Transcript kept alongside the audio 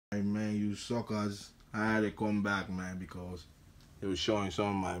you suckers, I had to come back, man, because it was showing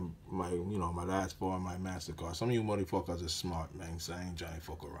some of my my last four on my MasterCard. Some of you motherfuckers are smart, man, so I ain't trying to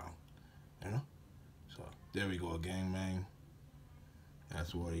fuck around, you know? So, there we go again, man.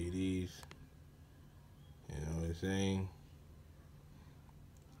 That's what it is. You know what I'm saying?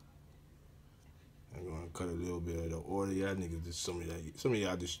 I'm gonna cut a little bit of the order. Y'all niggas, just some of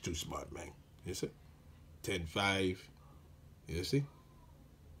y'all just too smart, man. You see? 10-5. You see?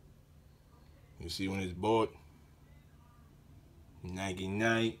 You see when it's bought? Nike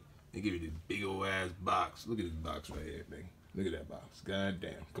night. They give you this big old ass box. Look at this box right here, man. Look at that box. God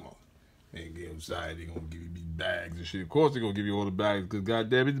damn. Come on. They ain't get inside. They gonna give you big bags and shit. Of course they gonna give you all the bags because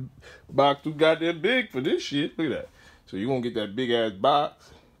goddamn it, the box too goddamn big for this shit. Look at that. So you gonna get that big ass box.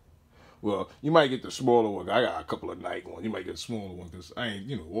 Well, you might get the smaller one. I got a couple of Nike ones. You might get a smaller one because I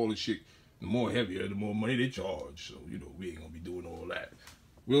ain't, all this shit, the more heavier, the more money they charge. So, we ain't gonna be doing all that.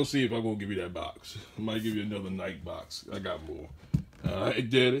 We'll see if I'm gonna give you that box. I might give you another Nike box. I got more. Alright,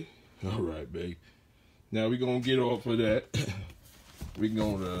 daddy. Alright, babe. Now we gonna get off of that. We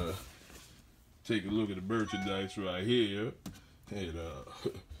gonna take a look at the merchandise right here. And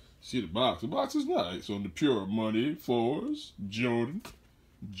see the box. The box is nice. On the Pure Money Force, Jordan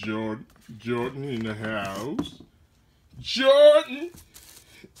in the house. Jordan!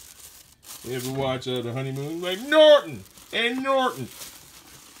 You ever watch The Honeymoon? Like Norton and Norton.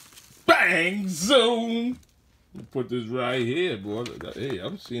 Bang! Zoom! Put this right here, boy. Hey,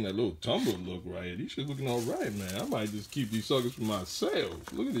 I'm seeing that little tumble look right here. These shit looking alright, man. I might just keep these suckers for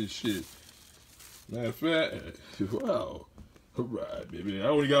myself. Look at this shit. Matter of fact, wow. Alright, baby. I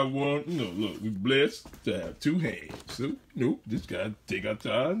only got one. Look, we blessed to have two hands. So, just gotta take our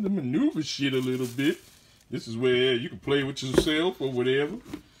time to maneuver shit a little bit. This is where you can play with yourself or whatever.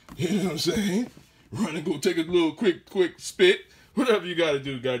 You know what I'm saying? Run and go take a little quick spit. Whatever you gotta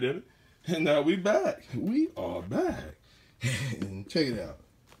do, goddammit. And now we back. We are back. And check it out.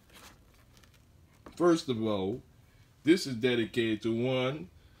 First of all, this is dedicated to one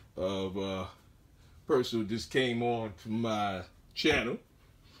of person who just came on to my channel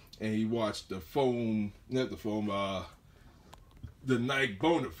and he watched the Nike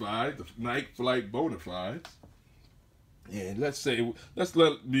Bonafide, the Nike Flight Bonafides. And let's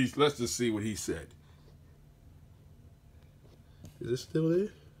just see what he said. Is it still there?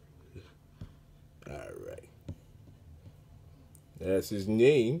 Alright. That's his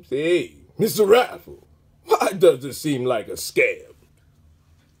name. Say, hey, Mr. Raffle, why does it seem like a scam?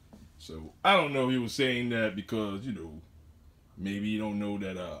 So, I don't know if he was saying that because, maybe you don't know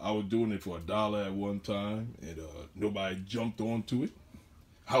that I was doing it for $1 at one time and nobody jumped onto it.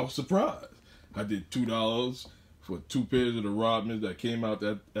 I was surprised. I did $2 for 2 pairs of the Rodmans that came out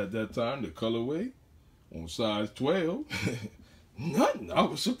at that time, the colorway, on size 12. Nothing. I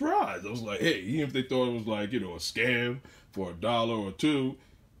was surprised. I was like, hey, even if they thought it was like, a scam for $1 or $2,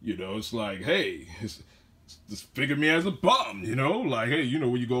 it's like, hey, just figure me as a bum, like, hey,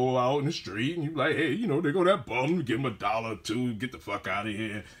 when you go out in the street and you like, hey, they go that bum, give him $1 or $2, get the fuck out of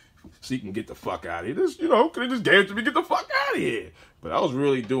here, so you can get the fuck out of here. This, could have just gave it to me, get the fuck out of here. But I was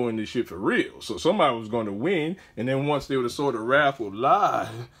really doing this shit for real. So somebody was going to win, and then once they would have saw the raffle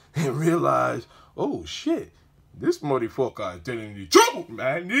live and realized, oh shit, this motherfucker is telling the truth,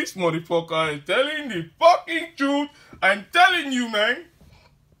 man. This motherfucker is telling the fucking truth. I'm telling you, man.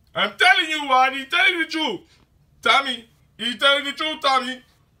 I'm telling you, man, he's telling the truth. Tommy, he's telling the truth, Tommy.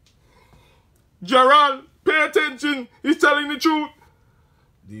 Gerald, pay attention. He's telling the truth.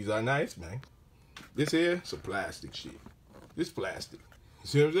 These are nice, man. This here, some plastic shit. This plastic. You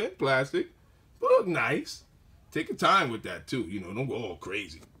see what I'm saying? Plastic. But look nice. Take your time with that, too. Don't go all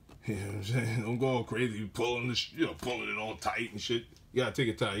crazy. You know what I'm saying? Don't go all crazy. Pulling it all tight and shit. You gotta take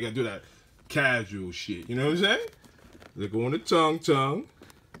your time. You gotta do that casual shit. You know what I'm saying? Look on the tongue.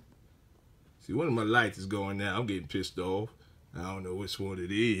 See, one of my lights is going now. I'm getting pissed off. I don't know which one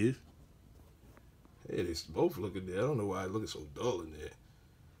it is. Hey, they both looking there. I don't know why it's looking so dull in there.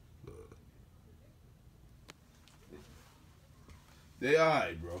 But they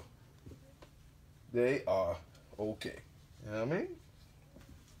alright, bro. They are okay. You know what I mean?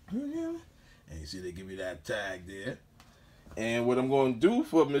 And you see they give me that tag there. And what I'm going to do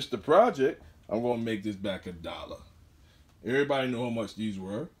for Mr. Project, I'm going to make this back $1. Everybody know how much these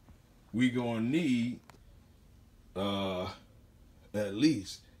were. We going to need at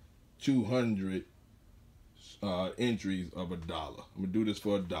least 200 entries of $1. I'm going to do this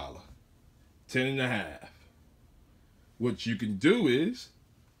for $1. 10.5. What you can do is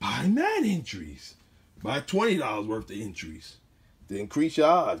buy 9 entries. Buy $20 worth of entries. To increase your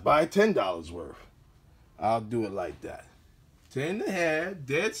odds, buy $10 worth. I'll do it like that. 10.5,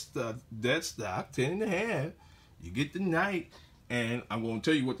 dead stock, 10.5. You get the night, and I'm gonna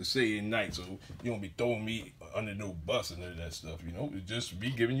tell you what to say in night, so you won't be throwing me under no bus and none of that stuff. You know, it's just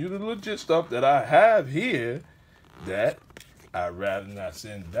me giving you the legit stuff that I have here that I'd rather not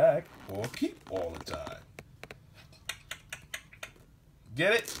send back or keep all the time.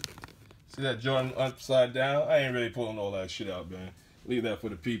 Get it? See that joint upside down? I ain't really pulling all that shit out, man. Leave that for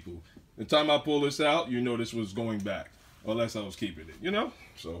the people. The time I pull this out, you know this was going back. Unless I was keeping it, you know?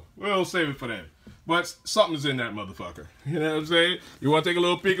 So, we'll save it for them. But something's in that motherfucker. You know what I'm saying? You want to take a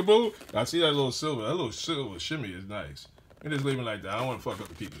little peekaboo? I see that little silver shimmy is nice. And just leave it like that. I don't want to fuck up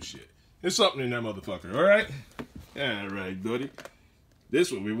the people's shit. There's something in that motherfucker, alright? Alright, buddy.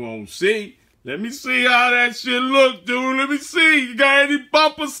 This one we won't see. Let me see how that shit look, dude. Let me see. You got any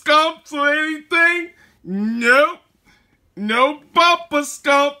bumper scumps or anything? Nope. No bumper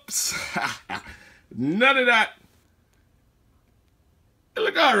scumps. None of that. It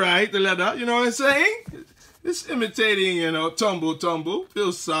look alright, the leather, you know what I'm saying? It's imitating, you know, tumble,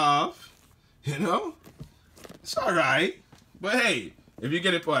 feels soft, you know? It's alright. But hey, if you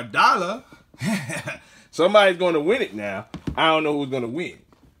get it for $1, somebody's going to win it now. I don't know who's going to win.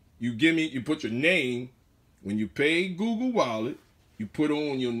 You put your name, when you pay Google Wallet, you put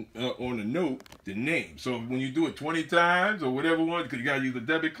on your on the note the name. So when you do it 20 times or whatever one, because you got to use a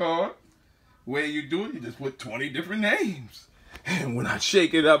debit card, where you do it, you just put 20 different names. And when I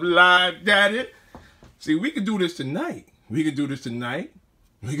shake it up live, daddy, see, we could do this tonight. We could do this tonight.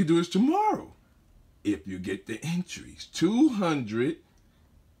 We could do this tomorrow. If you get the entries, 200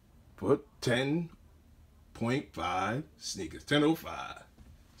 for 10.5 sneakers, 10.05,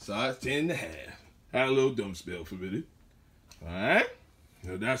 size 10.5. Had a little dumb spell for it. All right,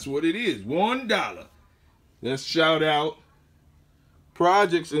 so that's what it is. $1. Let's shout out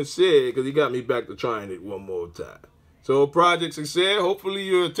Projects and Said, because he got me back to trying it one more time. So Projects and Said, hopefully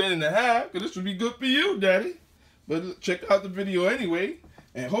you're a 10.5, because this would be good for you, daddy. But check out the video anyway,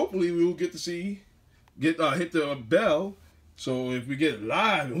 and hopefully we will get to see, hit the bell. So if we get it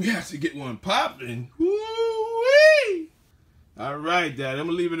live and we actually get one popping, woo-wee! All right, daddy, I'm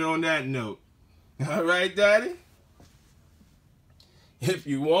gonna leave it on that note. All right, daddy. If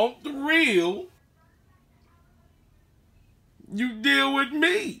you want the real, you deal with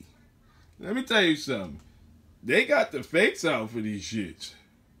me. Let me tell you something. They got the fakes out for these shits.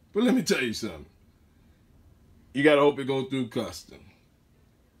 But let me tell you something. You gotta hope it goes through custom.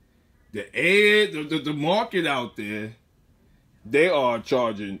 The market out there, they are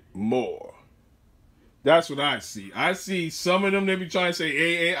charging more. That's what I see. I see some of them, they be trying to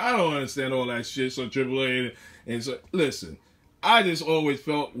say AA. I don't understand all that shit. So AAA and so listen. I just always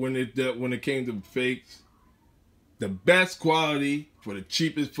felt when it came to fakes, the best quality for the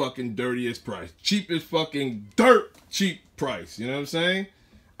cheapest fucking dirtiest price. Cheapest fucking dirt cheap price. You know what I'm saying?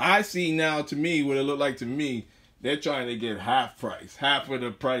 I see now, to me, what it look like to me, they're trying to get half price. Half of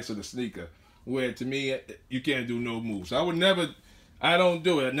the price of the sneaker. Where to me, you can't do no moves. I don't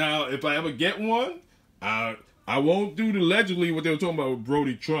do it. Now, if I ever get one, I won't do allegedly what they were talking about with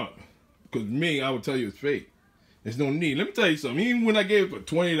Brody Trump. Because me, I would tell you it's fake. There's no need. Let me tell you something. Even when I gave it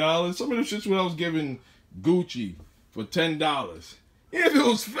for $20, some of them shits when I was giving Gucci for $10. If it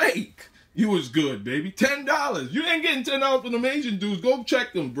was fake, you was good, baby. $10. You ain't getting $10 from them Asian dudes. Go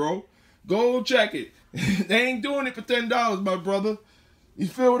check them, bro. Go check it. They ain't doing it for $10, my brother. You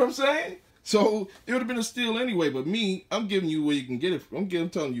feel what I'm saying? So it would have been a steal anyway. But me, I'm giving you where you can get it from. I'm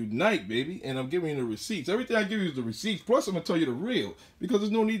telling you night, baby. And I'm giving you the receipts. Everything I give you is the receipts. Plus, I'm going to tell you the real. Because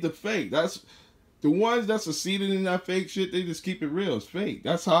there's no need to fake. That's... The ones that succeeded in that fake shit, they just keep it real. It's fake.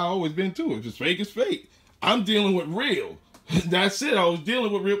 That's how I always been too. If it's fake, it's fake. I'm dealing with real. That's it. I was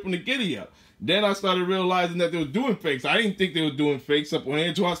dealing with real from the giddy up. Then I started realizing that they were doing fakes. I didn't think they were doing fakes up on here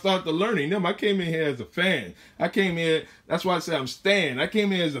until I started learning them. I came in here as a fan. I came here, that's why I say I'm Stan. I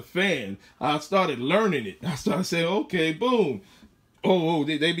came here as a fan. I started learning it. I started saying, okay, boom. Oh,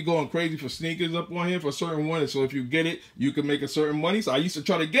 they be going crazy for sneakers up on here for certain ones. So if you get it, you can make a certain money. So I used to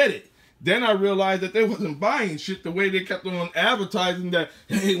try to get it. Then I realized that they wasn't buying shit the way they kept on advertising that,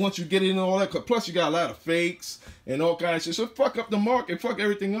 hey, once you get it and all that, plus you got a lot of fakes and all kinds of shit. So fuck up the market, fuck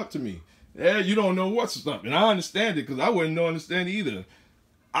everything up to me. Yeah, you don't know what's up. And I understand it because I wouldn't understand either.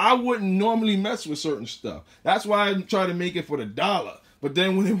 I wouldn't normally mess with certain stuff. That's why I try to make it for the $1. But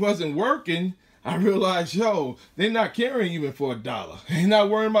then when it wasn't working, I realized, yo, they're not caring even for $1. They're not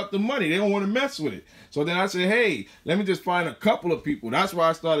worrying about the money. They don't want to mess with it. So then I said, hey, let me just find a couple of people. That's why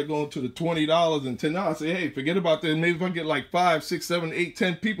I started going to the $20 and $10. I said, hey, forget about that. Maybe if I get like 5, 6, 7, 8,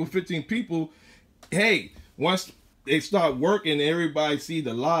 10 people, 15 people, hey, once they start working, everybody see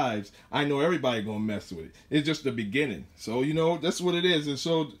the lives, I know everybody gonna mess with it. It's just the beginning. So, you know, that's what it is. And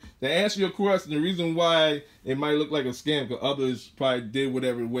so to answer your question, the reason why it might look like a scam, because others probably did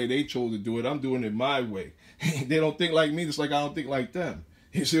whatever way they chose to do it, I'm doing it my way. They don't think like me, just like I don't think like them.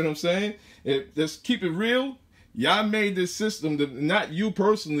 You see what I'm saying? Let's keep it real. Y'all made this system, not you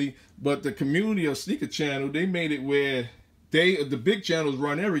personally, but the community of Sneaker Channel, they made it where the big channels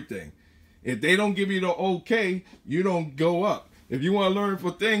run everything. If they don't give you the okay, you don't go up. If you want to learn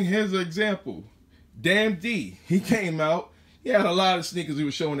for thing, here's an example. Damn D, he came out. He had a lot of sneakers he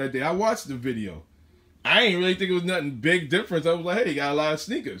was showing that day. I watched the video. I ain't really think it was nothing big difference. I was like, hey, he got a lot of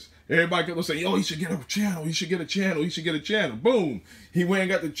sneakers. Everybody kept saying, yo, he should get a channel. He should get a channel. He should get a channel. Boom. He went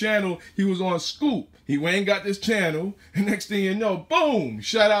and got the channel. He was on Scoop. He went and got this channel. And next thing you know, boom,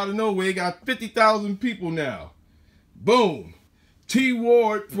 shot out of nowhere. He got 50,000 people now. Boom. T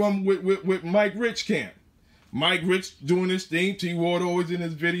Ward from with Mike Rich camp. Mike Rich doing his thing. T Ward always in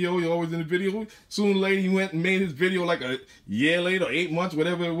his video. He always in the video. Soon later, he went and made his video like a year later, 8 months,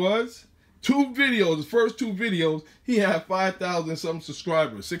 whatever it was. 2 videos, the first 2 videos, he had 5,000 something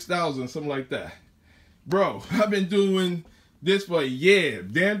subscribers, 6,000, something like that. Bro, I've been doing this for a year.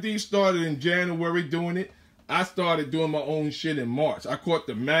 Damn D started in January doing it. I started doing my own shit in March. I caught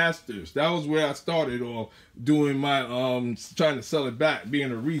the Masters. That was where I started on doing my, trying to sell it back,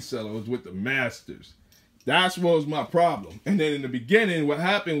 being a reseller. Was with the Masters. That's what was my problem. And then in the beginning, what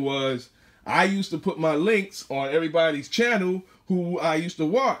happened was I used to put my links on everybody's channel who I used to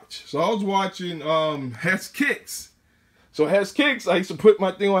watch. So I was watching Hess Kicks. So Hess Kicks, I used to put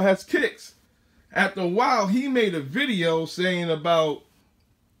my thing on Hess Kicks. After a while, he made a video saying about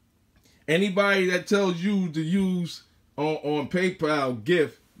anybody that tells you to use on PayPal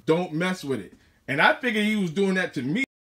gift, don't mess with it. And I figured he was doing that to me.